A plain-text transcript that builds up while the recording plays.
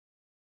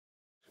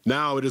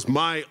Now it is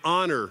my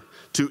honor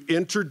to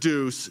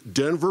introduce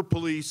Denver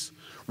Police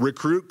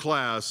Recruit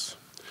Class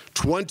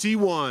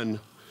 21-2,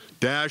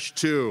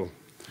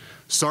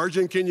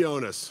 Sergeant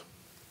Quinones.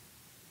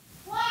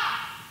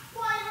 Class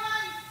 21-2,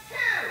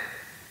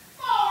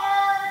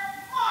 forward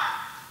march.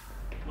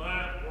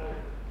 Left,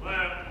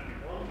 left,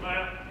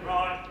 left,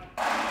 right.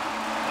 Left,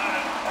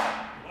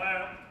 left, left,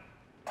 right.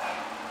 Left,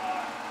 left,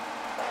 right.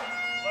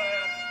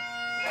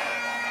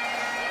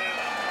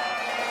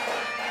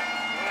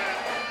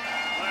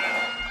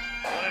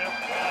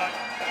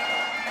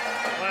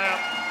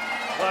 Left,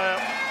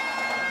 left.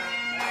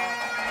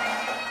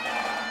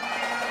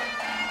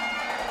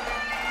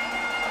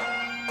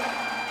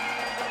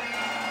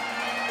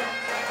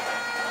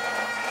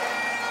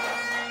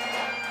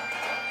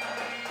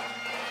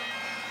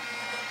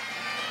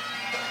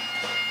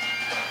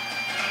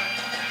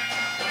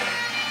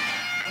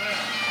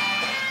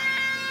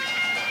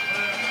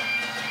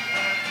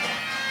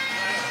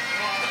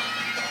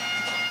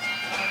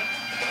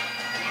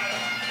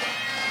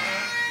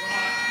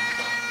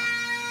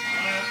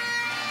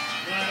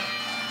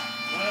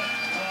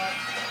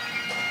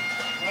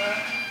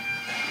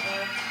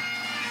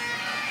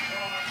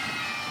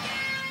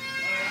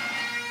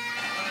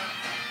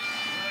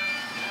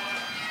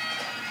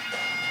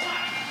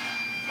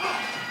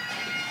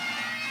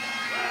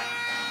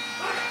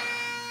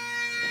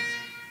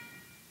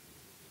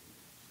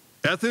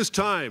 At this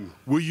time,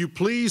 will you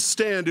please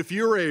stand, if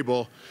you're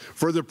able,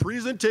 for the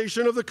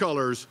presentation of the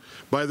colors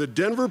by the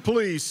Denver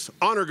Police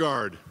Honor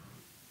Guard.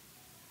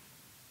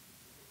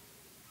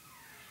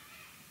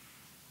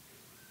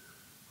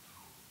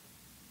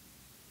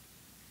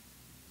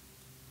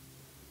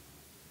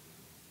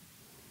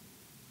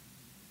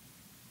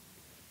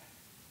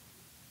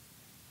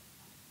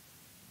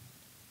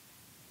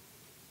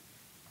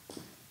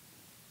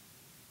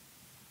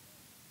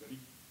 Ready?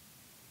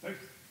 Thanks.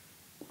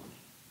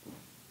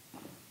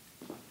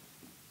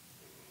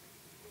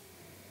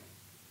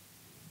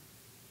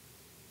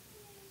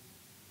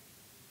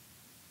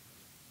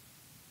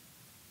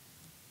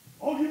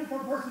 All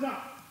uniform personnel.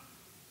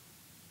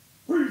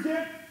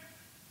 Present.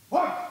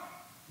 March.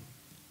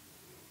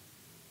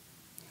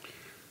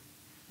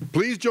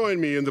 Please join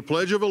me in the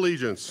Pledge of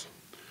Allegiance.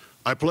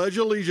 I pledge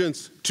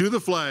allegiance to the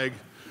flag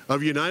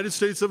of the United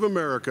States of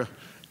America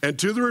and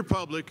to the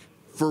republic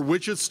for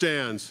which it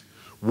stands,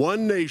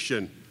 one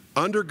nation,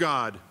 under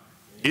God,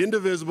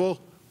 indivisible,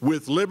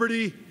 with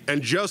liberty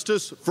and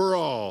justice for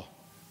all.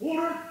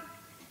 Order.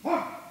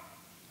 March.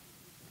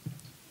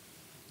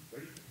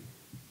 Ready?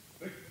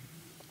 Thanks.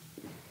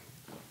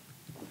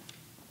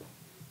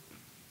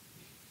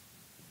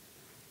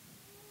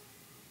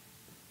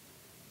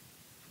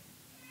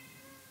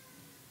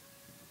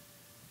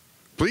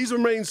 Please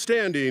remain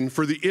standing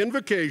for the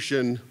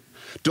invocation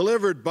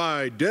delivered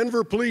by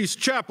Denver Police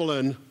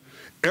Chaplain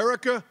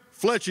Erica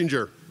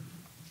Fletchinger.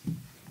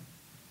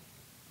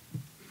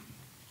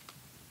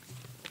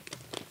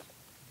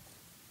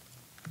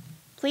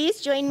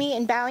 Please join me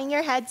in bowing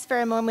your heads for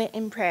a moment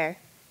in prayer.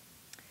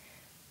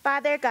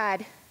 Father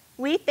God,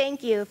 we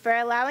thank you for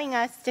allowing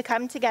us to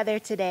come together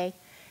today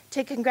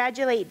to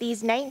congratulate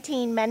these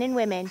 19 men and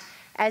women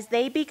as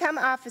they become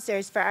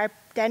officers for our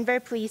Denver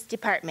Police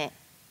Department.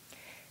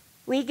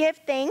 We give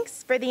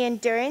thanks for the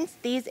endurance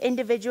these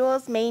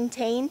individuals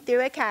maintained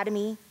through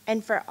Academy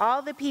and for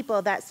all the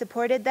people that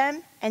supported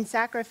them and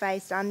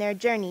sacrificed on their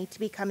journey to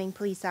becoming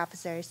police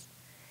officers.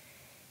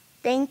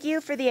 Thank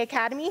you for the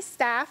Academy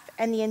staff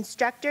and the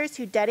instructors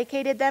who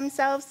dedicated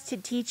themselves to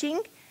teaching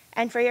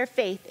and for your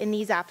faith in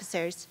these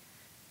officers.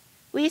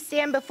 We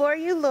stand before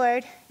you,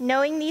 Lord,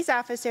 knowing these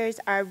officers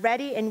are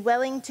ready and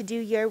willing to do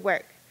your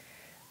work.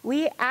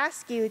 We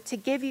ask you to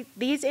give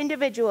these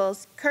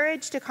individuals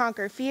courage to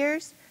conquer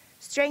fears,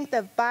 strength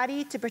of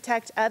body to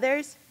protect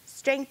others,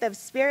 strength of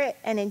spirit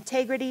and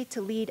integrity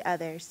to lead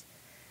others.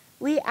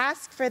 We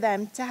ask for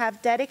them to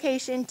have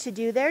dedication to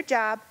do their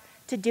job,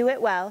 to do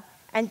it well,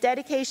 and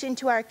dedication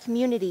to our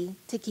community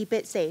to keep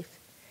it safe.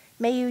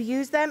 May you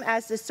use them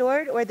as the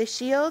sword or the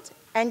shield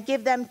and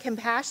give them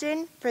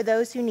compassion for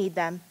those who need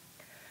them.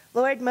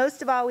 Lord,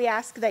 most of all, we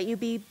ask that you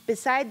be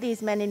beside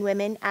these men and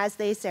women as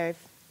they serve.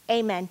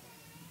 Amen.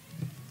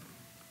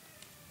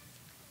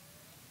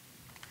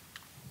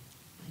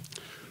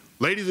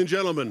 Ladies and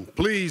gentlemen,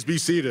 please be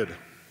seated.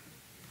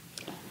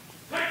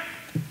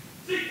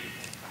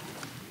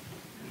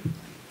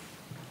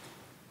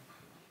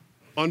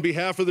 On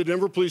behalf of the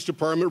Denver Police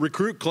Department,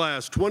 Recruit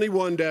Class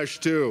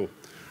 21-2,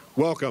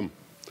 welcome.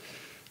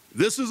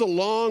 This is a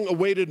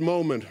long-awaited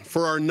moment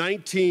for our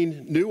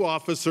 19 new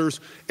officers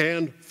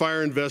and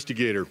fire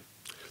investigator.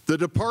 The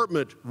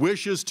department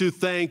wishes to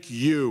thank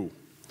you,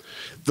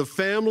 the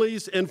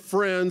families and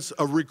friends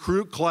of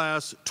Recruit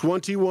Class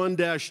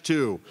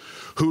 21-2,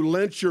 who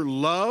lent your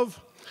love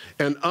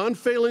and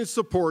unfailing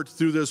support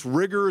through this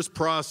rigorous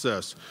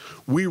process.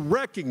 We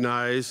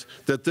recognize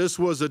that this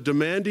was a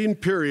demanding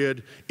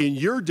period in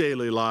your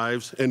daily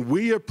lives, and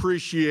we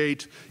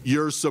appreciate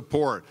your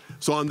support.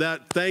 So on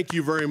that, thank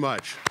you very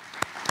much.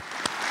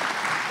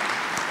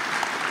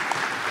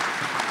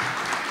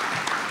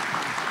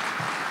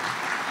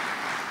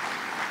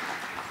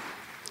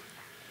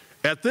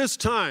 At this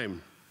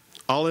time,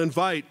 I'll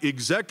invite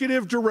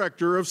Executive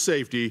Director of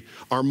Safety,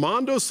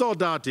 Armando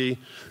Saldati,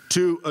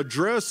 to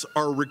address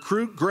our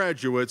recruit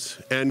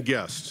graduates and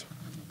guests.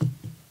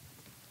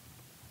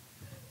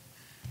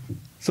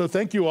 So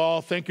thank you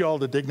all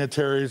the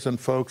dignitaries and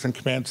folks and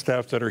command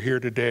staff that are here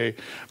today,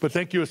 but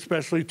thank you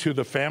especially to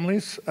the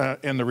families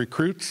and the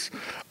recruits.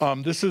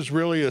 This is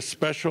really a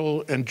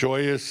special and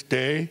joyous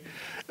day.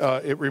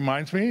 It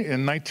reminds me,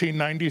 in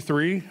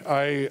 1993,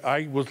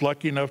 I was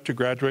lucky enough to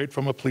graduate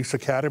from a police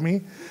academy.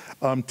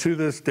 To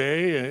this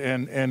day,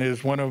 and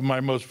is one of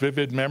my most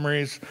vivid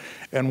memories,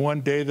 and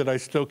one day that I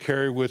still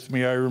carry with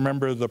me. I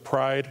remember the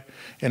pride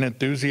and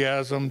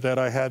enthusiasm that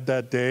I had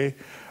that day.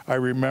 I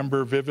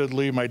remember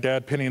vividly my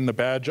dad pinning the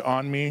badge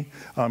on me.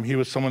 He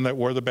was someone that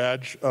wore the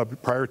badge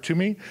prior to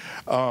me.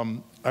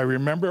 I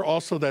remember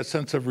also that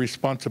sense of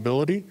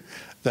responsibility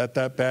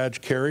that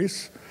badge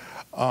carries.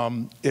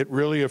 It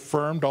really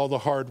affirmed all the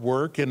hard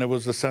work, and it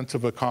was a sense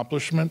of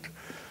accomplishment.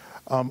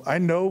 I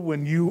know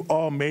when you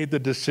all made the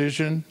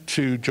decision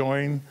to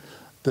join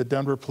the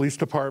Denver Police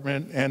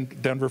Department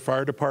and Denver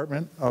Fire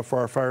Department for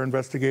our fire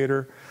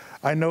investigator,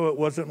 I know it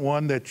wasn't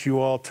one that you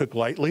all took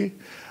lightly.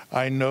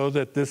 I know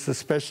that this,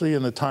 especially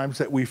in the times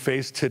that we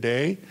face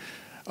today,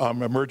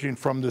 emerging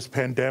from this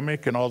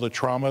pandemic and all the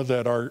trauma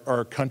that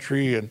our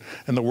country and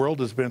the world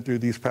has been through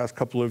these past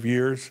couple of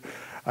years,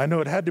 I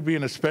know it had to be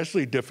an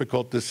especially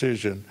difficult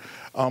decision,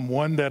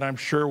 one that I'm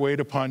sure weighed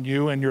upon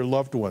you and your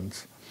loved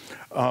ones.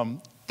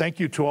 Thank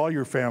you to all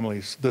your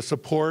families, the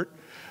support,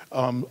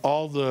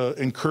 all the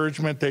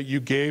encouragement that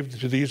you gave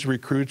to these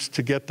recruits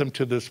to get them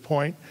to this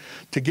point,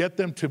 to get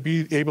them to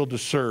be able to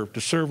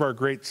serve our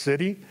great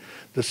city,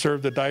 to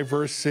serve the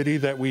diverse city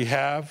that we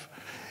have,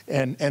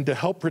 and to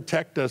help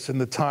protect us in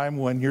the time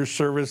when your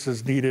service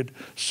is needed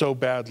so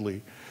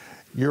badly.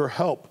 Your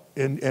help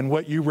and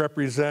what you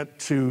represent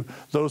to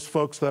those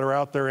folks that are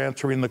out there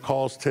answering the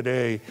calls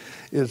today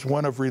is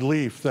one of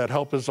relief. That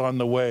help is on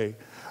the way.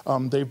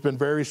 They've been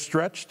very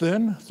stretched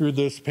then through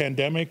this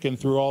pandemic and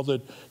through all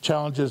the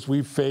challenges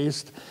we've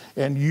faced,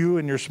 and you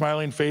and your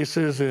smiling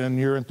faces and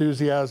your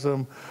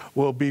enthusiasm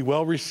will be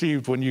well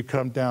received when you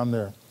come down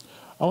there.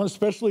 I want to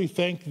especially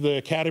thank the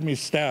Academy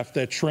staff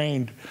that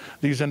trained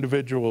these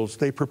individuals.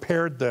 They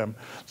prepared them.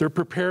 They're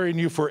preparing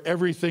you for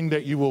everything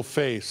that you will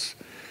face.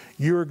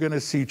 You're going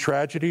to see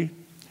tragedy.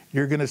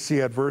 You're going to see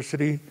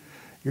adversity.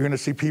 You're going to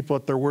see people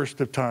at their worst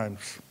of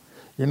times.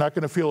 You're not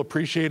going to feel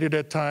appreciated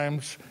at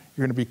times.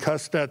 You're going to be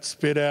cussed at,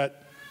 spit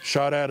at,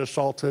 shot at,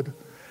 assaulted.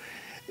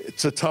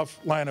 It's a tough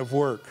line of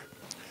work.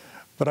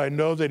 But I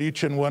know that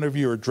each and one of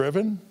you are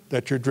driven,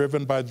 that you're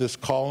driven by this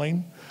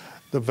calling.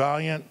 The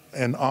valiant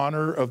and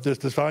honor of this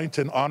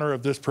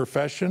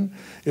profession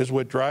is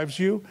what drives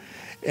you.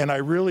 And I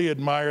really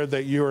admire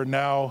that you are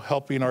now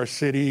helping our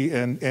city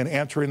and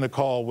answering the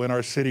call when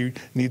our city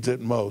needs it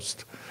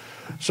most.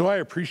 So I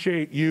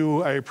appreciate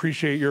you. I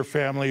appreciate your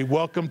family.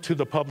 Welcome to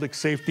the public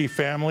safety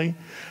family.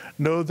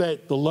 Know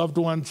that the loved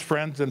ones,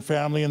 friends, and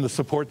family and the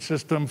support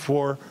system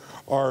for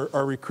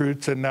our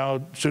recruits and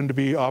now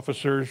soon-to-be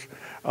officers,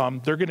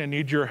 they're going to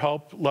need your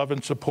help, love,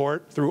 and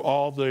support through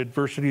all the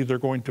adversity they're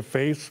going to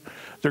face.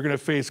 They're going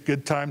to face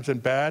good times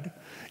and bad.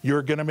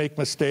 You're going to make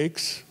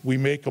mistakes. We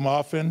make them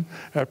often.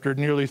 After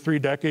nearly 3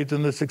 decades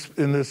in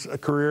this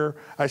career,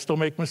 I still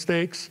make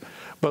mistakes,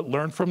 but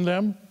learn from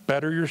them,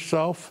 better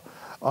yourself,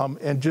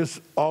 and just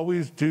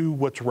always do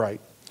what's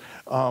right.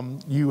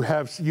 You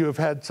have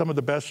had some of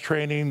the best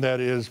training that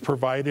is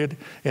provided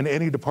in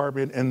any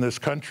department in this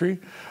country.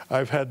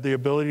 I've had the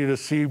ability to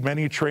see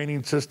many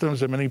training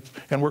systems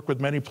and work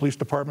with many police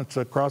departments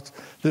across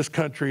this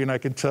country, and I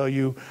can tell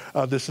you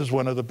this is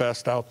one of the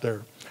best out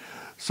there.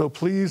 So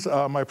please,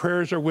 my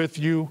prayers are with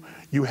you.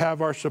 You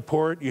have our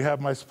support. You have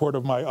my support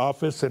of my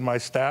office and my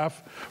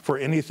staff. For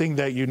anything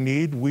that you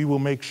need, we will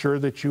make sure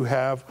that you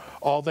have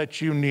all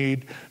that you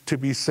need to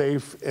be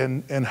safe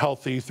and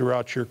healthy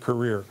throughout your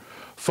career.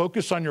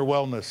 Focus on your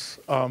wellness.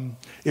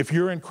 If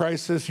you're in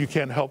crisis, you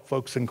can't help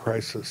folks in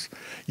crisis.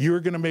 You're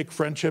going to make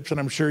friendships, and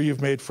I'm sure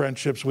you've made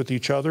friendships with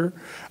each other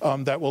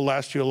that will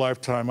last you a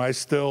lifetime. I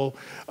still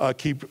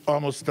keep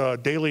almost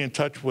daily in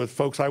touch with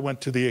folks I went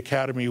to the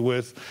academy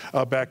with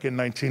back in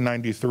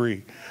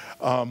 1993.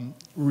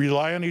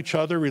 Rely on each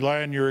other,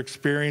 rely on your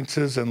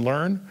experiences, and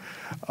learn.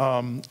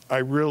 I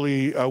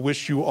really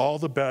wish you all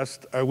the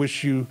best. I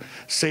wish you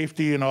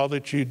safety in all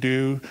that you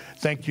do.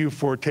 Thank you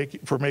for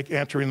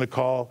answering the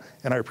call,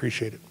 and I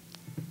appreciate it.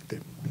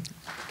 Dave.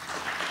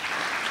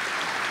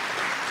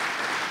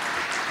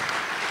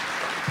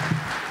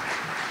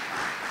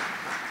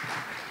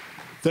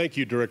 Thank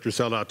you, Director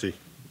Saldati.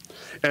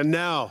 And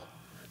now,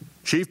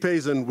 Chief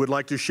Pazin would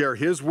like to share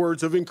his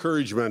words of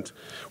encouragement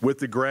with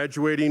the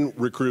graduating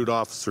recruit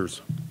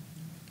officers.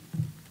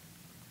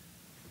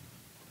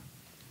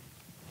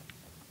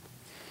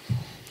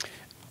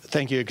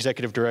 Thank you,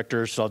 Executive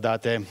Director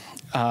Saldati.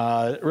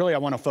 Really, I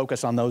want to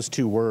focus on those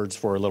 2 words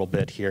for a little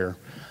bit here.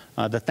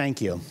 The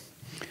thank you.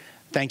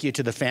 Thank you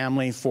to the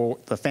families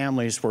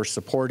for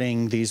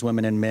supporting these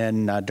women and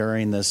men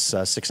during this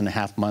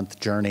 6.5-month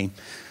journey.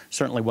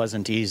 Certainly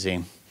wasn't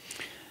easy.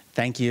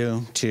 Thank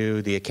you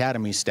to the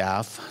Academy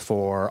staff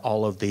for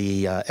all of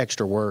the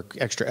extra work,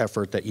 extra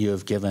effort that you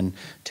have given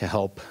to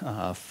help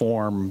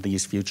form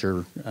these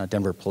future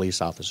Denver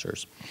police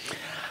officers.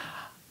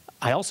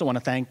 I also want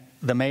to thank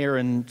the mayor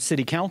and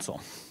city council.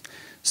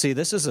 See,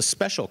 this is a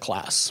special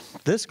class.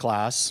 This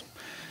class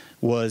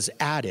was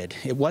added.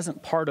 It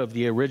wasn't part of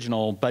the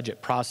original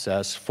budget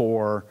process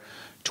for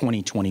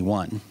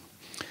 2021.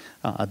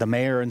 The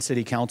mayor and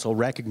city council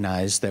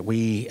recognized that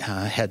we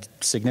had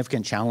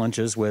significant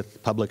challenges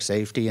with public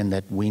safety and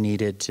that we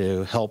needed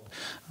to help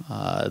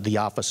the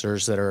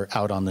officers that are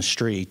out on the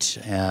street.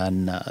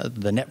 And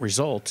the net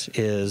result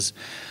is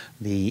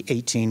the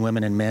 18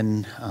 women and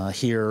men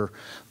here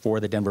for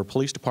the Denver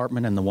Police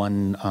Department and the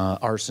one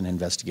arson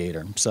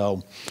investigator.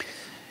 So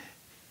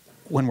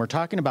when we're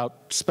talking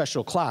about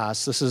special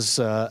class, this is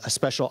a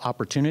special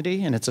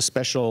opportunity and it's a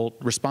special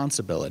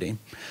responsibility.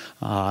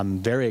 I'm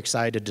very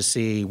excited to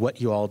see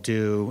what you all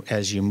do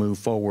as you move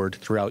forward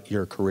throughout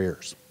your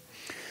careers.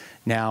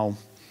 Now,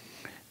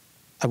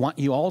 I want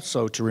you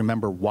also to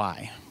remember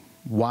why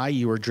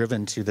you were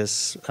driven to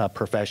this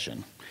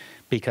profession,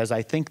 because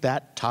I think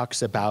that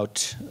talks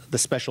about the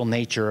special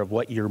nature of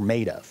what you're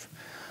made of.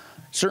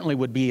 Certainly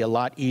would be a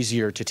lot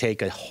easier to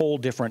take a whole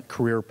different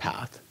career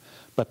path.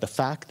 But the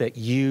fact that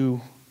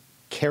you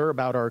care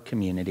about our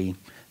community,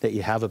 that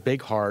you have a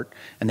big heart,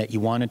 and that you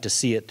wanted to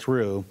see it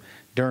through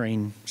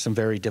during some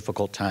very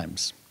difficult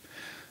times.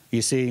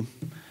 You see,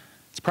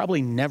 it's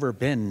probably never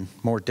been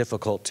more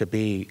difficult to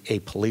be a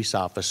police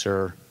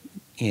officer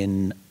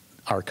in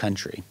our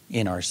country,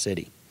 in our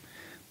city.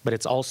 But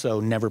it's also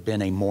never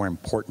been a more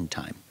important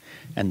time.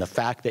 And the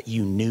fact that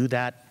you knew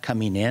that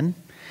coming in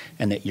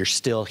and that you're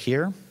still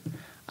here,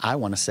 I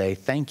want to say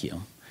thank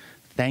you.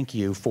 Thank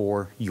you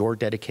for your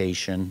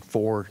dedication,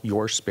 for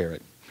your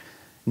spirit.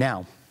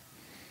 Now,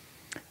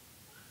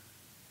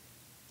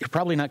 you're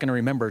probably not going to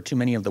remember too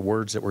many of the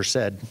words that were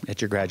said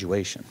at your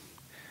graduation,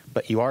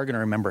 but you are going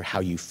to remember how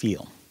you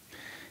feel.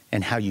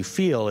 And how you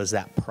feel is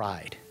that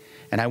pride.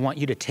 And I want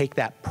you to take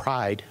that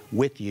pride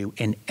with you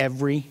in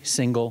every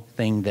single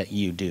thing that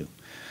you do,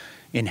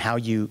 in how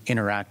you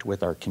interact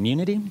with our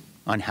community,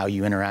 on how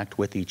you interact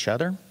with each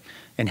other,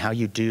 and how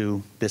you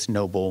do this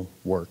noble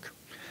work.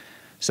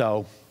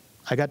 So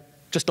I got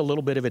just a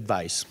little bit of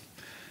advice,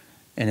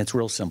 and it's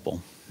real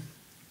simple.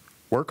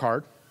 Work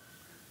hard,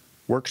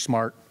 work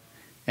smart,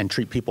 and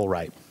treat people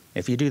right.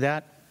 If you do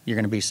that, you're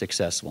going to be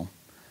successful.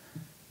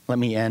 Let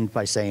me end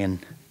by saying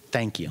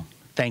thank you.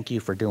 Thank you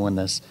for doing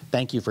this.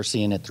 Thank you for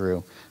seeing it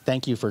through.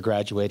 Thank you for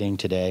graduating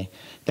today.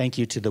 Thank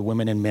you to the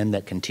women and men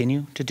that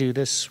continue to do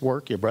this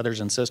work, your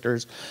brothers and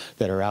sisters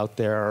that are out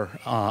there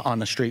on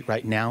the street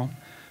right now.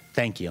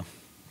 Thank you.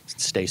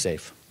 Stay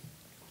safe.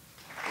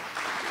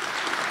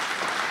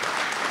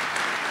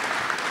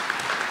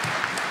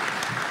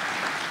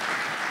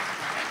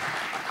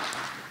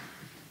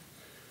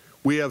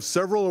 We have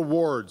several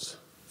awards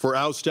for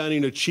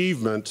outstanding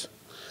achievement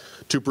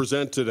to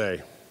present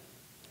today.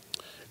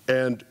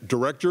 And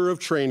Director of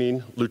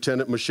Training,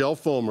 Lieutenant Michelle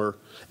Fulmer,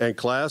 and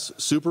Class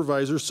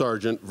Supervisor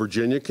Sergeant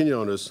Virginia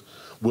Quinones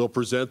will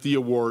present the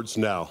awards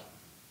now.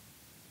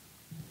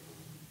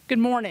 Good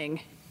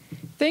morning.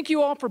 Thank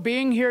you all for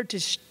being here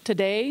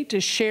today to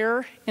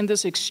share in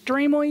this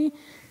extremely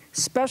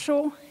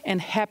special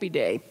and happy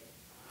day.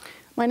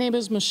 My name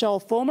is Michelle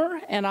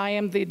Fulmer, and I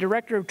am the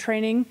Director of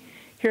Training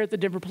here at the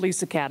Denver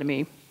Police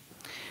Academy.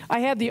 I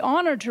had the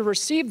honor to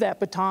receive that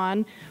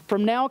baton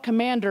from now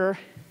Commander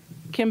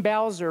Kim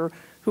Bowser,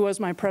 who was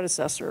my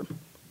predecessor.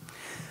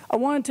 I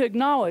wanted to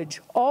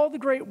acknowledge all the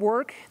great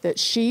work that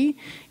she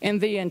and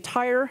the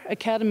entire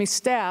Academy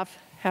staff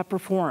have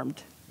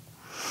performed.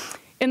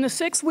 In the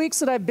 6 weeks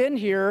that I've been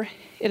here,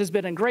 it has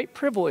been a great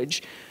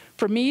privilege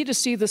for me to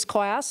see this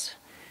class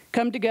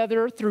come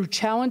together through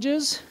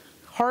challenges,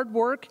 hard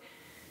work,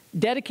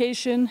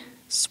 dedication,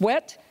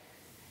 sweat,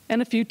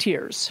 and a few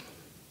tears.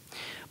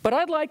 But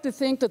I'd like to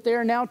think that they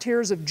are now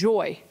tears of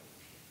joy.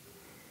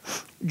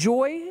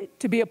 Joy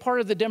to be a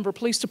part of the Denver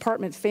Police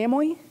Department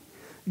family.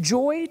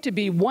 Joy to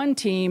be one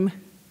team,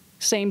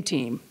 same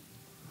team.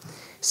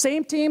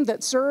 Same team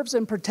that serves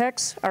and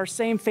protects our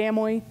same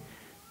family,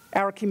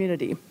 our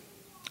community.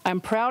 I'm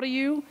proud of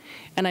you,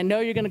 and I know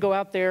you're going to go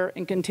out there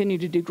and continue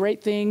to do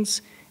great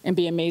things and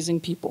be amazing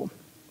people.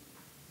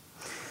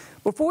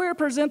 Before we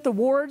present the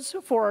awards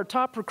for our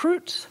top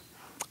recruits,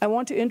 I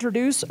want to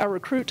introduce our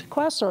recruit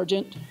Class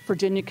Sergeant,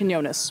 Virginia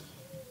Quinones.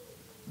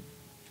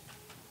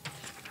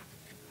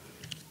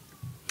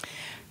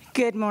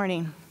 Good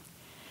morning.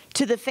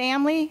 To the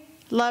family,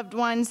 loved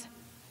ones,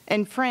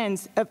 and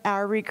friends of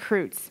our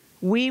recruits,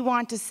 we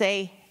want to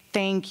say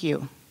thank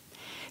you.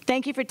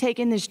 Thank you for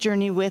taking this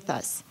journey with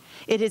us.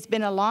 It has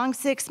been a long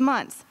 6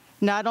 months,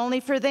 not only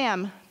for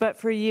them, but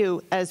for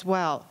you as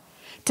well.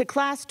 To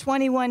Class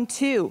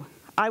 21-2,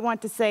 I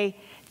want to say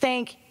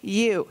thank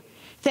you.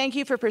 Thank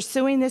you for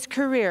pursuing this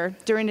career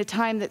during a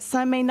time that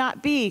some may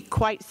not be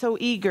quite so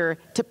eager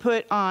to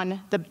put on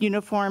the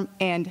uniform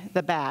and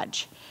the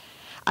badge.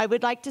 I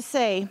would like to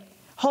say,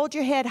 hold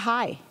your head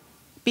high,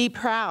 be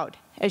proud,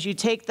 as you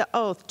take the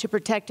oath to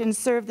protect and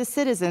serve the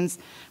citizens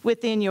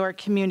within your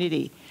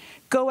community.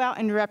 Go out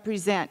and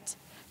represent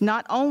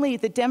not only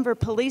the Denver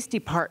Police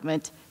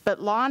Department,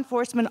 but law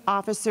enforcement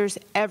officers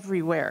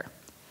everywhere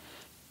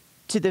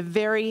to the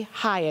very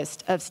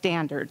highest of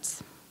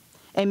standards.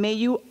 And may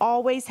you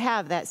always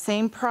have that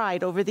same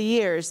pride over the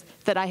years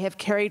that I have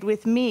carried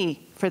with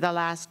me for the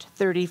last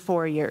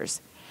 34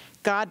 years.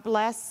 God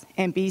bless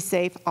and be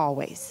safe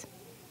always.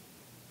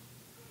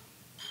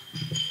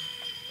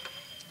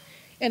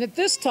 And at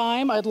this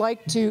time, I'd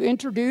like to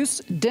introduce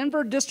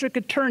Denver District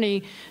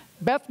Attorney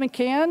Beth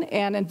McCann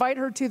and invite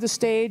her to the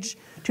stage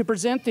to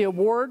present the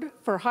award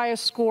for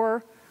highest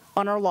score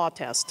on our law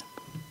test.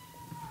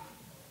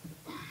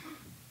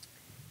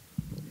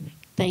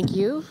 Thank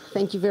you.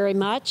 Thank you very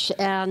much.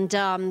 And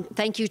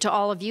thank you to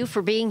all of you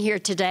for being here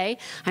today.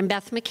 I'm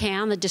Beth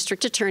McCann, the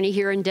district attorney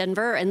here in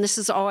Denver, and this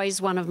is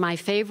always one of my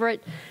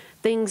favorite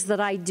things that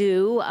I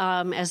do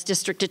as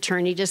district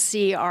attorney, to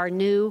see our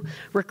new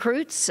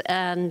recruits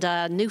and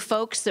new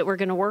folks that we're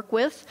going to work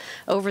with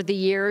over the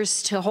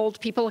years to hold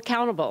people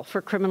accountable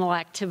for criminal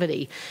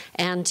activity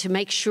and to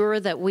make sure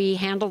that we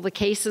handle the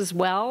cases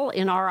well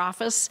in our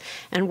office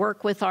and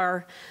work with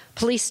our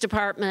police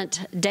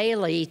department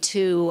daily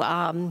to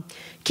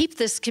keep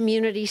this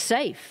community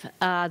safe.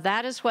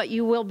 That is what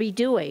you will be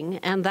doing,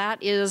 and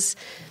that is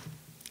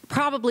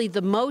probably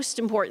the most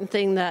important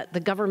thing that the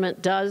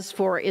government does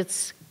for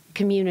its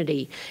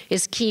community,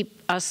 is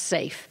keep us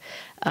safe.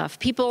 If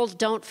people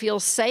don't feel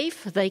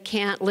safe, they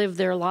can't live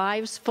their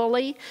lives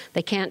fully,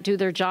 they can't do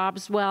their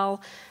jobs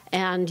well,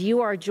 and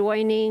you are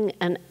joining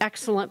an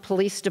excellent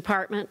police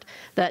department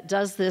that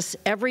does this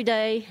every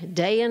day,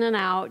 day in and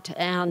out,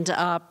 and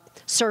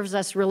serves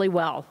us really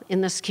well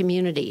in this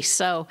community.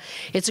 So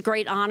it's a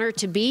great honor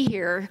to be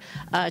here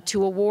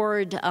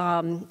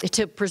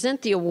to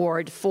present the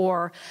award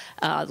for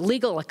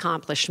legal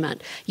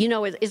accomplishment. You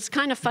know, it's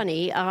kind of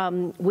funny.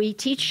 We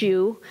teach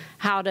you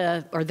how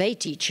to, or they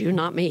teach you,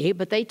 not me,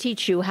 but they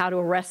teach you how to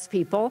arrest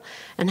people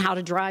and how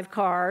to drive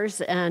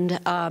cars and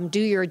do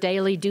your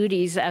daily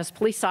duties as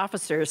police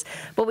officers.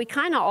 But we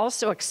kind of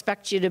also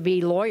expect you to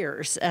be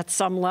lawyers at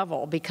some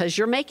level, because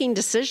you're making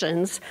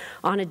decisions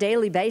on a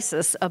daily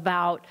basis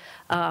about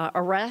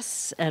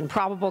arrests and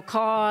probable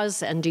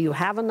cause, and do you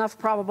have enough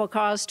probable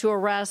cause to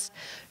arrest?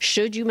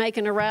 Should you make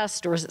an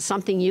arrest, or is it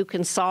something you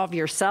can solve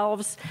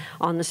yourselves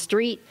on the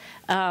street?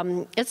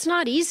 It's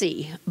not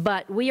easy,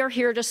 but we are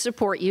here to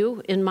support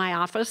you in my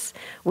office.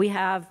 We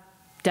have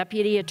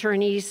deputy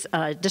attorneys,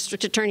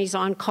 district attorneys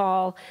on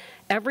call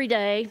every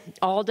day,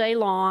 all day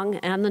long,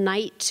 and the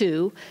night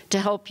too, to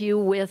help you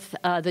with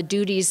the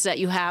duties that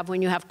you have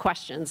when you have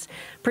questions.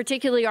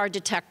 Particularly our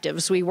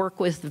detectives. We work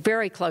with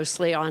very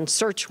closely on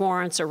search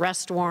warrants,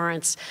 arrest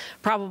warrants,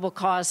 probable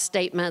cause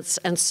statements,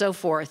 and so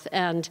forth.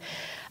 And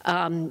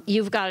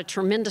you've got a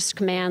tremendous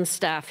command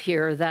staff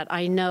here that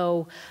I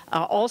know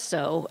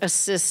also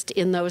assist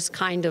in those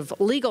kind of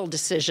legal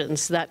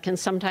decisions that can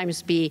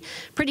sometimes be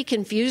pretty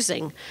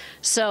confusing.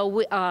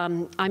 So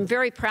I'm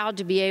very proud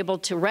to be able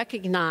to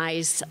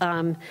recognize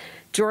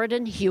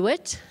Jordan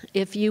Hewitt,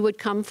 if you would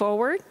come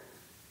forward.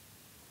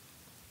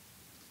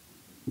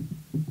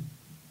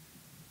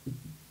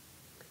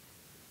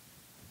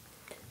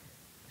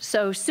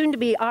 So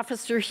soon-to-be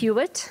Officer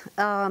Hewitt,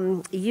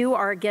 you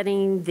are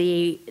getting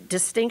the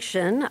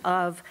distinction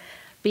of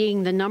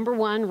being the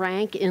 #1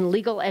 rank in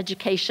legal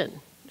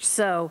education.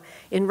 So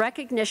in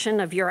recognition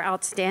of your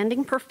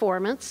outstanding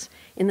performance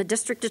in the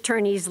District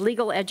Attorney's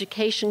legal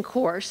education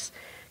course,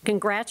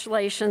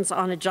 congratulations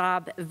on a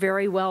job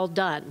very well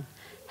done.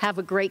 Have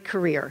a great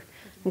career.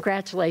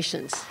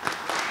 Congratulations.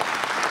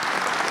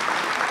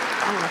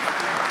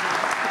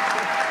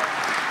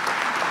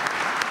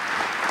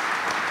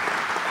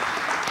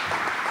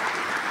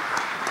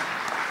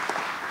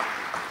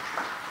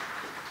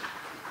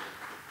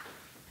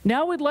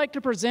 Now we'd like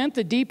to present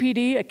the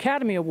DPD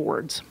Academy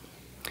Awards.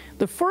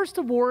 The first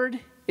award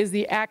is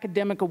the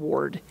Academic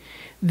Award.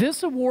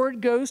 This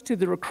award goes to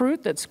the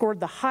recruit that scored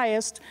the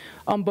highest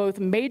on both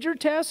major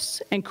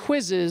tests and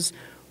quizzes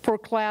for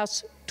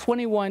Class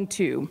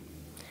 21-2.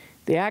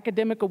 The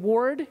Academic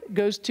Award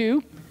goes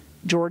to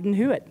Jordan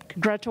Hewitt.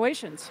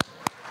 Congratulations.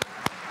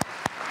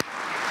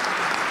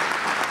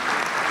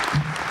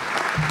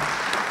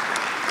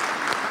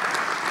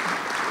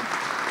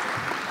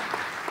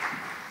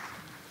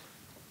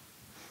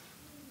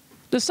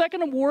 The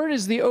second award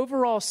is the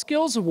Overall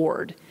Skills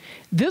Award.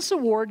 This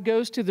award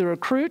goes to the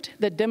recruit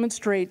that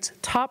demonstrates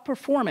top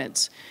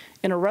performance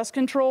in arrest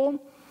control,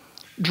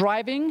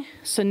 driving,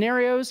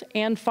 scenarios,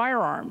 and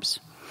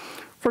firearms.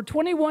 For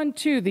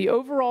 21-2, the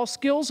Overall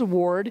Skills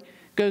Award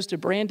goes to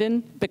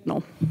Brandon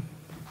Bicknell.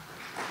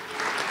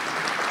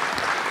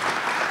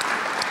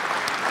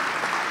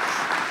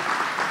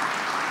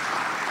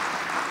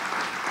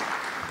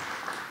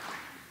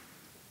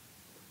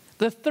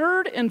 The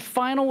third and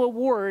final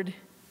award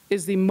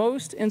is the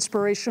Most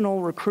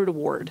Inspirational Recruit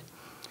Award.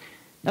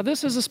 Now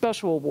this is a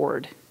special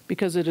award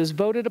because it is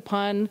voted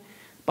upon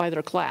by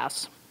their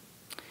class.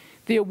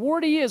 The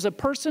awardee is a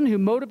person who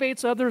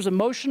motivates others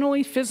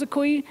emotionally,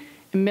 physically,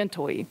 and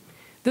mentally.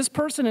 This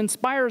person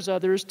inspires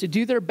others to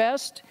do their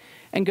best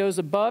and goes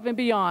above and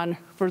beyond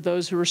for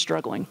those who are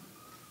struggling.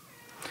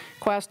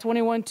 Class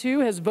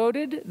 21-2 has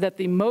voted that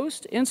the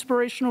Most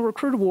Inspirational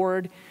Recruit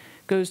Award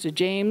goes to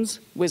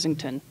James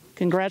Wissington.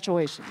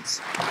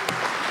 Congratulations.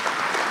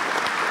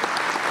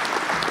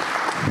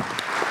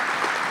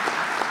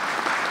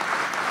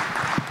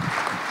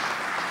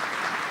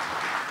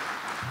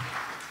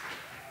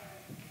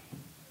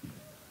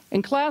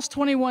 And Class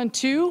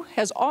 21-2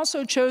 has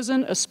also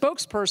chosen a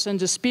spokesperson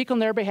to speak on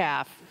their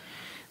behalf.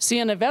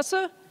 Sienna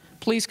Vessa,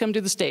 please come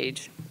to the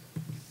stage.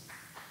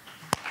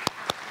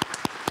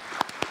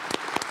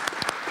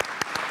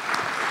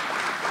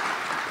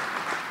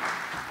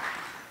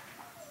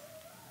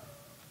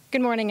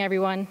 Good morning,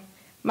 everyone.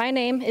 My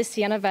name is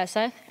Sienna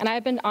Vessa, and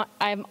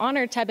I'm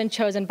honored to have been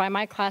chosen by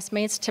my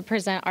classmates to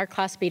present our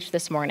class speech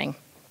this morning.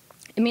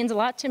 It means a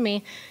lot to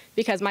me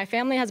because my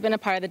family has been a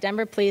part of the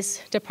Denver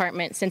Police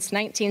Department since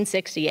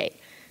 1968.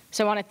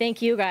 So I want to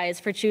thank you guys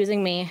for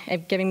choosing me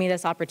and giving me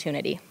this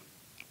opportunity.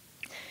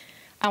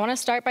 I want to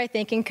start by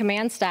thanking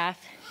command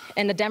staff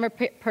and the Denver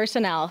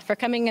personnel for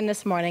coming in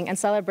this morning and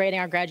celebrating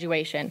our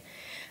graduation.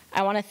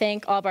 I want to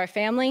thank all of our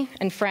family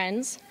and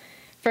friends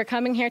for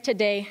coming here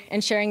today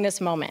and sharing this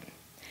moment.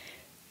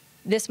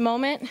 This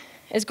moment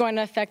is going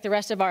to affect the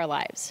rest of our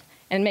lives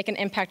and make an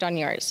impact on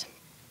yours.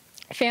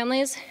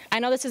 Families, I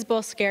know this is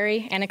both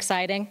scary and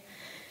exciting.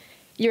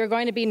 You are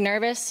going to be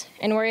nervous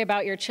and worry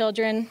about your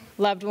children,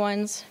 loved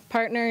ones,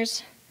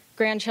 partners,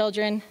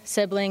 grandchildren,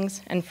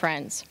 siblings, and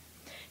friends.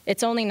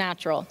 It's only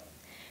natural.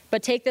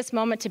 But take this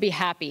moment to be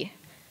happy,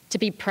 to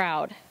be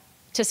proud,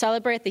 to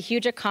celebrate the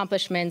huge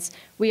accomplishments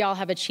we all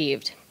have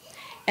achieved,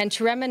 and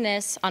to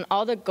reminisce on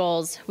all the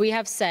goals we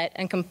have set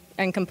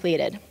and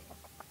completed.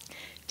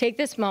 Take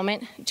this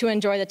moment to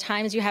enjoy the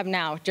times you have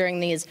now during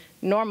these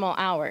normal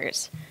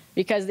hours,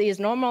 because these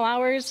normal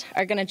hours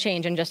are going to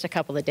change in just a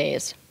couple of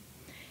days.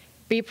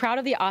 Be proud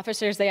of the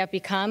officers they have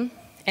become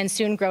and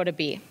soon grow to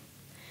be.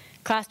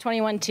 Class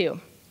 21-2,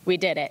 we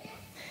did it.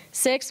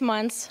 6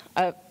 months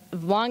of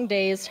long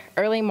days,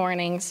 early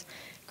mornings,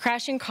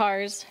 crashing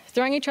cars,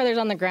 throwing each other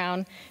on the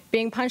ground,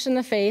 being punched in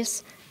the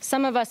face,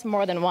 some of us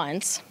more than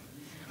once.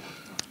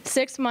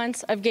 6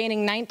 months of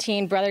gaining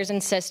 19 brothers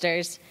and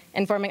sisters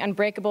and forming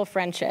unbreakable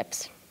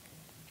friendships.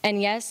 And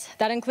yes,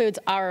 that includes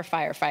our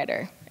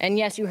firefighter. And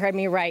yes, you heard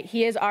me right,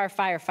 he is our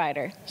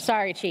firefighter.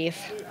 Sorry,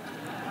 Chief.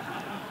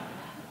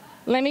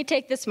 Let me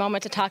take this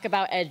moment to talk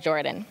about Ed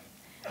Jordan.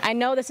 I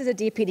know this is a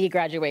DPD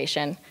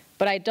graduation,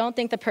 but I don't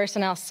think the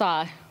personnel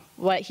saw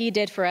what he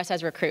did for us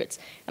as recruits,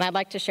 and I'd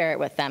like to share it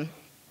with them.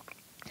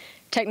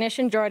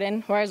 Technician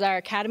Jordan was our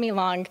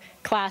academy-long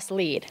class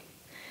lead,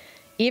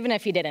 even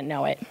if he didn't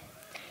know it.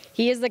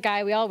 He is the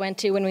guy we all went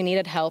to when we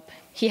needed help.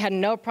 He had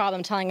no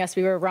problem telling us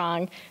we were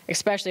wrong,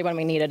 especially when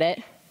we needed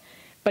it.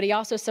 But he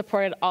also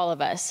supported all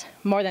of us,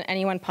 more than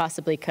anyone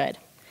possibly could.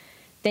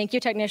 Thank you,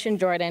 Technician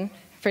Jordan,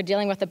 for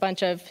dealing with a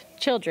bunch of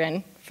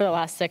children for the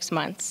last 6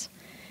 months.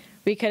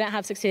 We couldn't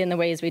have succeeded in the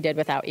ways we did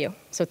without you,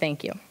 so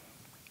thank you.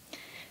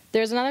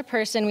 There's another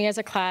person we as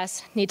a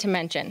class need to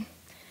mention,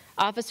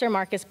 Officer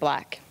Marcus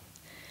Black.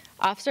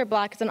 Officer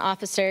Black is an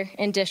officer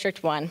in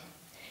District 1.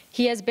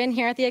 He has been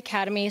here at the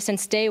Academy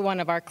since day one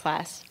of our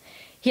class.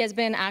 He has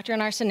been an actor in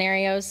our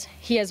scenarios.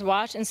 He has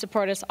watched and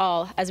supported us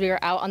all as we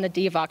were out on the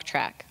DVOC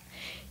track.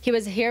 He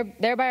was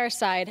there by our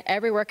side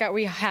every workout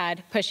we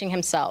had, pushing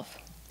himself.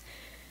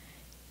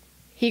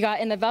 He got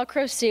in the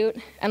Velcro suit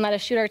and let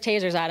us shoot our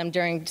tasers at him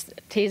during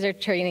taser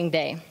training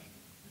day.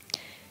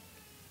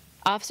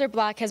 Officer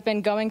Black has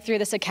been going through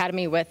this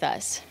academy with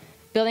us,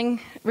 building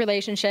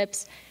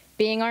relationships,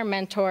 being our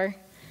mentor.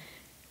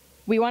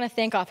 We want to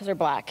thank Officer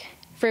Black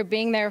for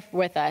being there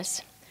with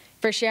us,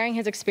 for sharing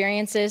his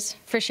experiences,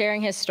 for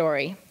sharing his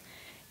story.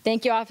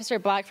 Thank you, Officer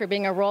Black, for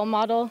being a role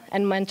model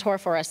and mentor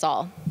for us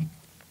all.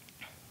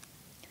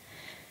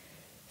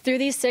 Through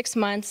these 6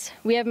 months,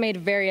 we have made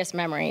various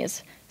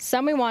memories.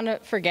 Some we want to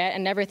forget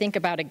and never think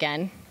about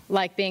again,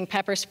 like being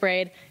pepper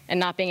sprayed and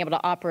not being able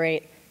to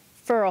operate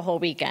for a whole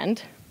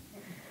weekend.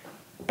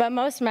 But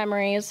most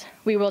memories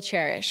we will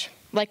cherish,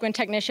 like when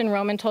Technician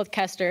Roman told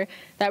Kester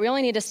that we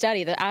only need to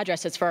study the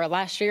addresses for our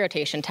last tree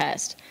rotation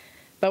test.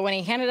 But when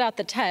he handed out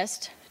the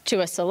test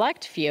to a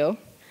select few,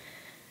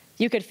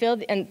 you could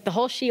feel, and the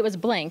whole sheet was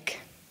blank,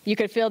 you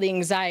could feel the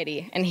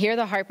anxiety and hear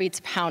the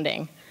heartbeats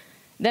pounding.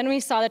 Then we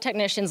saw the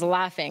technicians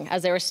laughing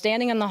as they were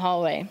standing in the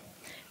hallway,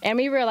 and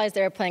we realized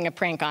they were playing a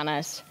prank on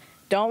us.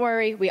 Don't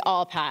worry, we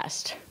all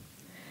passed.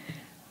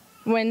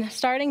 When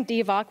starting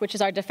DVOC, which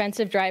is our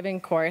defensive driving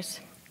course,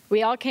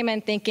 we all came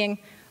in thinking,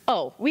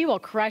 oh, we will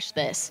crush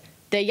this.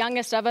 The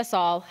youngest of us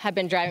all have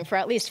been driving for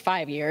at least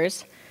 5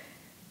 years.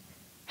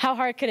 How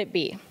hard could it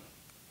be?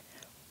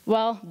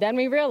 Well, then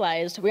we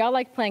realized we all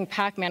like playing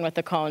Pac-Man with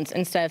the cones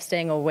instead of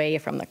staying away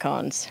from the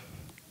cones.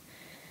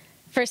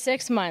 For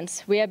 6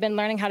 months, we have been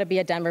learning how to be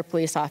a Denver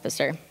police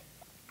officer,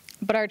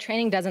 but our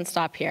training doesn't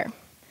stop here.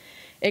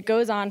 It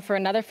goes on for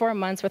another 4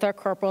 months with our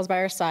corporals by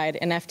our side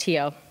in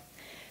FTO.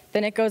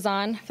 Then it goes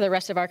on for the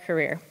rest of our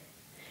career.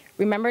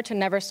 Remember to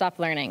never stop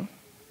learning.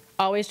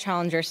 Always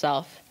challenge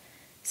yourself.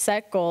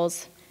 Set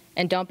goals,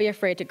 and don't be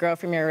afraid to grow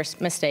from your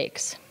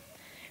mistakes.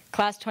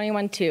 Class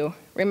 21-2,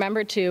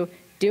 remember to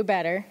do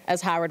better,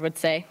 as Howard would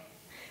say,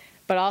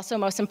 but also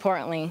most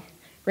importantly,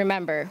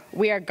 remember,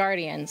 we are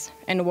guardians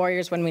and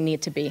warriors when we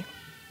need to be.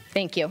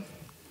 Thank you.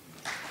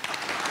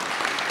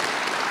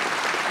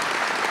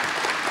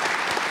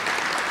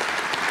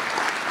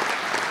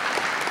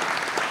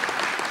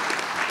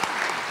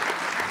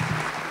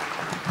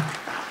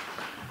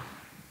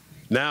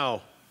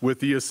 Now, with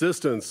the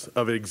assistance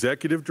of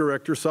Executive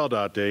Director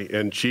Saldate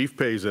and Chief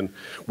Pazin,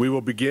 we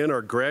will begin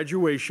our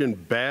graduation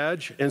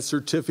badge and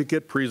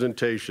certificate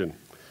presentation.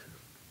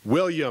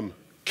 William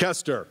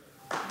Kester.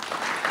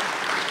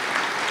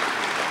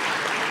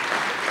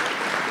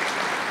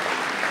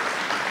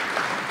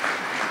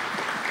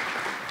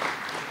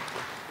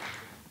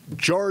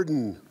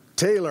 Jordan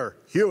Taylor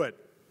Hewitt.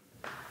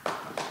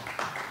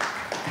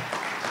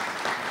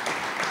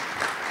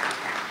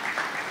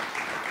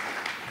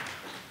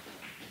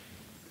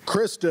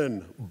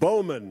 Kristen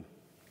Bowman.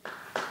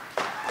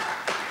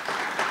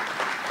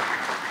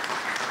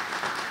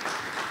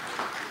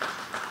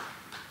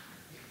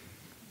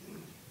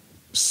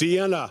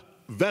 Sienna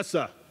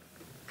Vessa.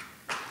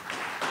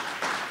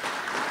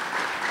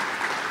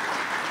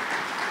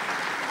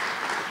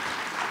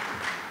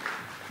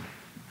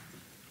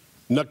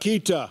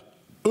 Nikita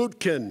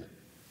Utkin.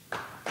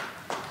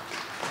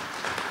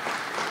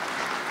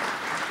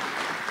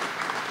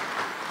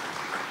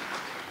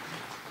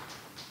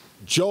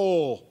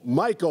 Joel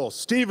Michael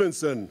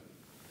Stevenson.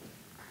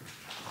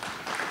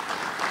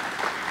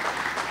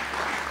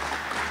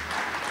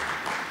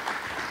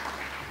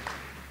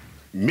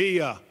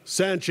 Mia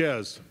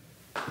Sanchez.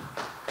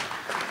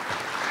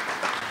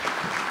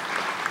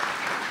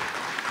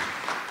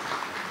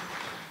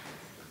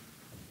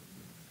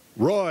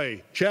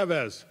 Roy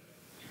Chavez.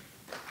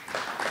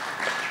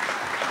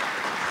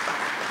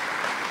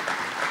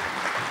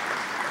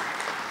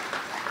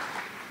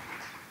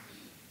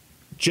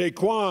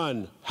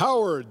 Jaquan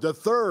Howard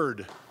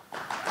III.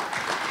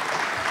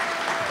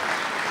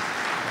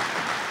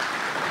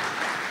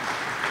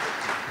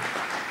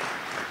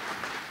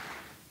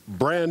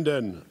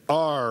 Brandon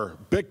R.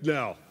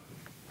 Bicknell.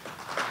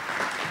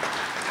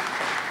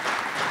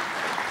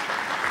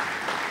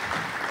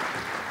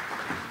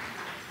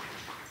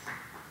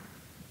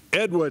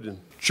 Edward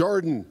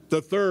Jordan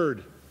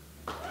III.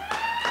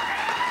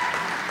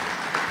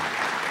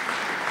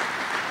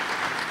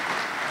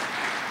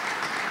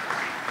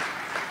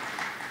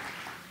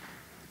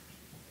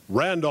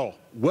 Randall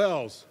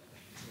Wells.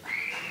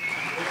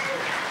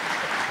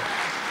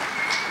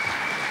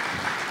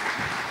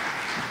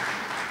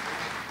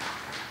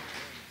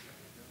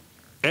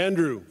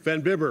 Andrew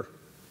Van Bibber.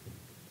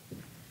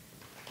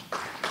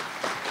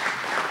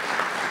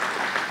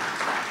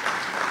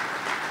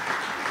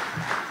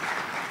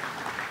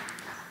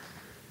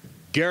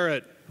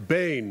 Garrett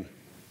Bain.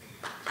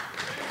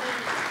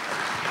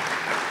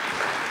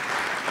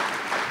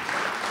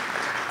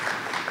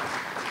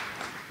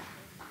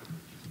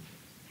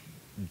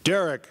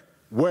 Derek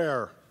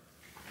Ware.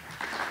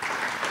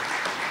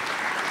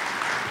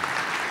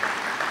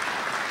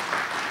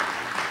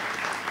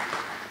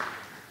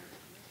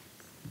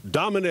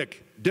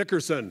 Dominic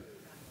Dickerson.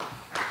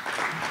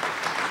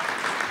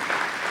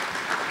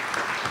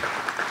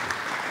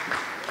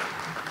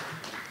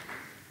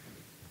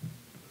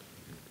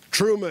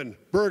 Truman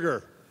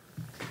Berger.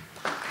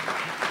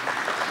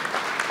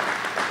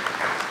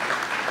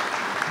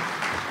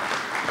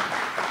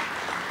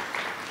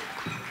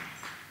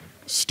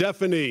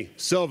 Stephanie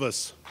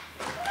Silvas.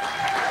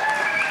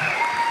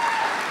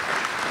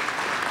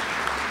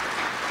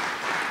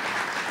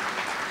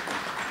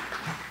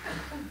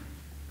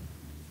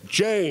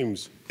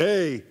 James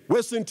A.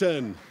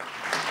 Wissington.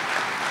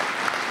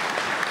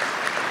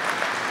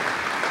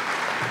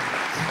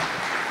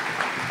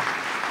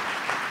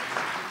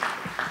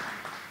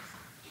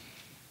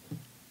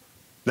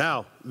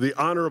 Now, the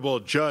Honorable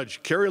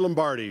Judge Carrie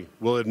Lombardi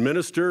will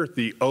administer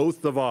the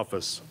oath of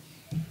office.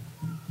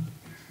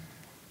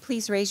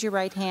 Please raise your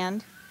right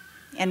hand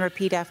and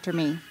repeat after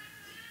me.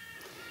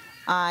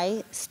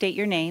 I state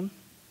your name.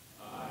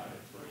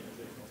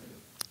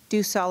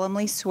 Do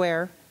solemnly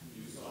swear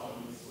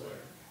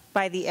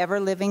by the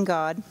ever-living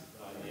God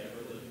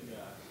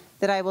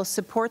that I will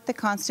support the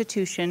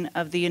Constitution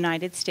of the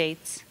United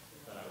States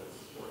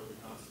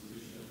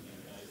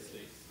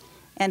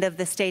and of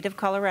the State of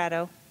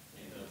Colorado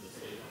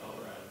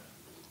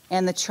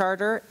and the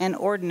Charter and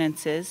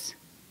ordinances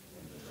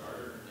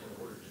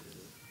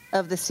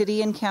of the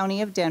City and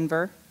County of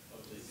Denver,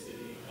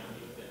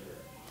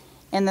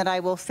 and that I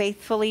will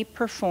faithfully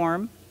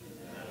perform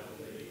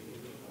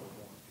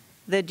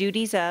the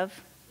duties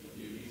of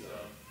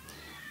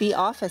the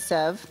office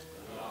of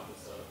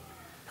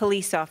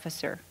police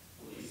officer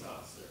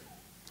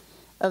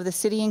of the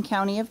City and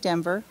County of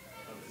Denver,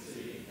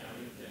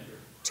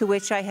 to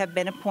which I have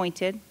been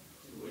appointed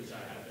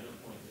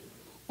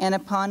and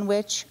upon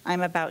which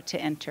I'm about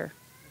to enter.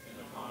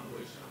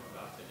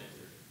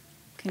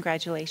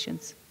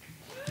 Congratulations.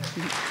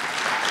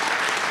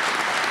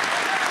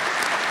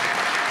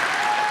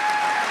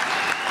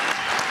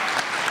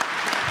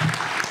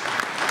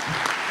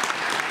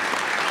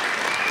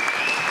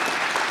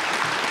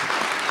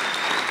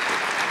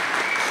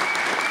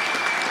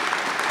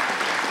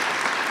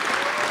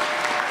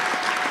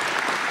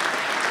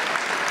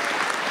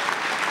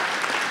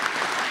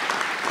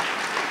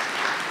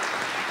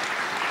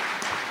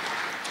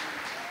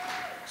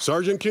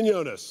 Sergeant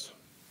Quinones.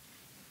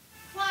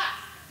 Class,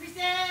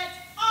 present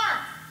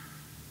arms.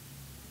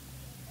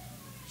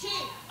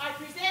 Chief, I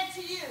present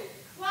to you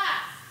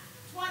Class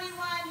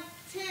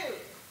 21-2.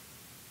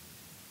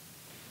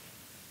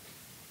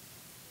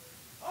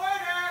 Order,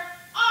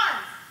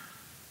 arms.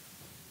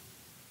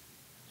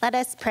 Let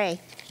us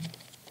pray.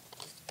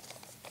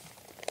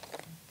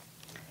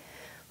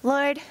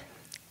 Lord,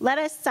 let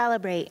us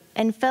celebrate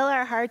and fill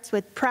our hearts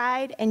with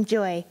pride and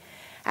joy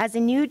as a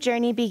new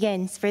journey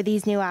begins for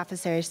these new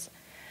officers.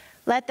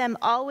 Let them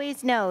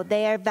always know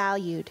they are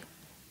valued.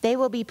 They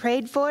will be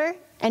prayed for,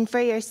 and for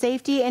your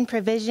safety and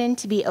provision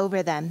to be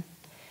over them.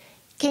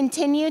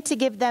 Continue to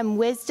give them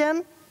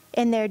wisdom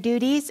in their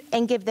duties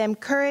and give them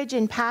courage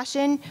and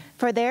passion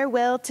for their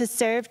will to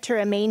serve to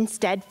remain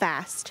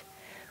steadfast.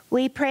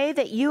 We pray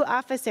that you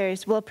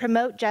officers will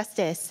promote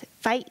justice,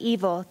 fight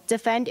evil,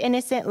 defend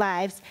innocent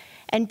lives,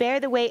 and bear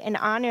the weight and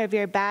honor of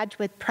your badge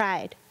with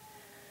pride.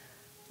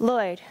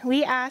 Lord,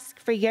 we ask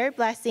for your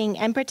blessing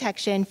and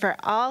protection for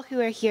all who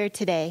are here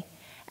today,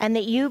 and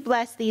that you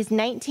bless these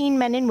 19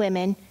 men and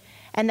women,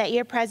 and that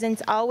your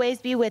presence always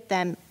be with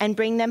them and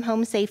bring them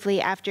home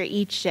safely after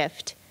each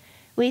shift.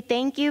 We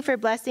thank you for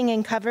blessing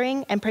and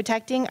covering and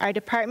protecting our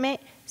department,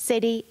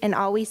 city, and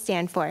all we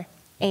stand for.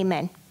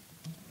 Amen.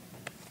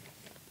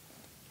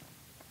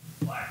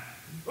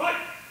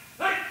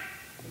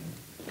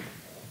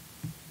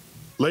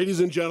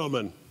 Ladies and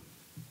gentlemen,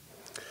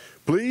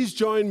 please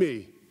join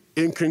me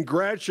in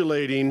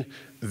congratulating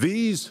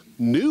these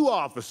new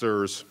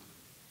officers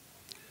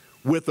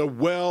with a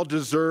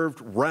well-deserved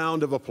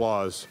round of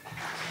applause.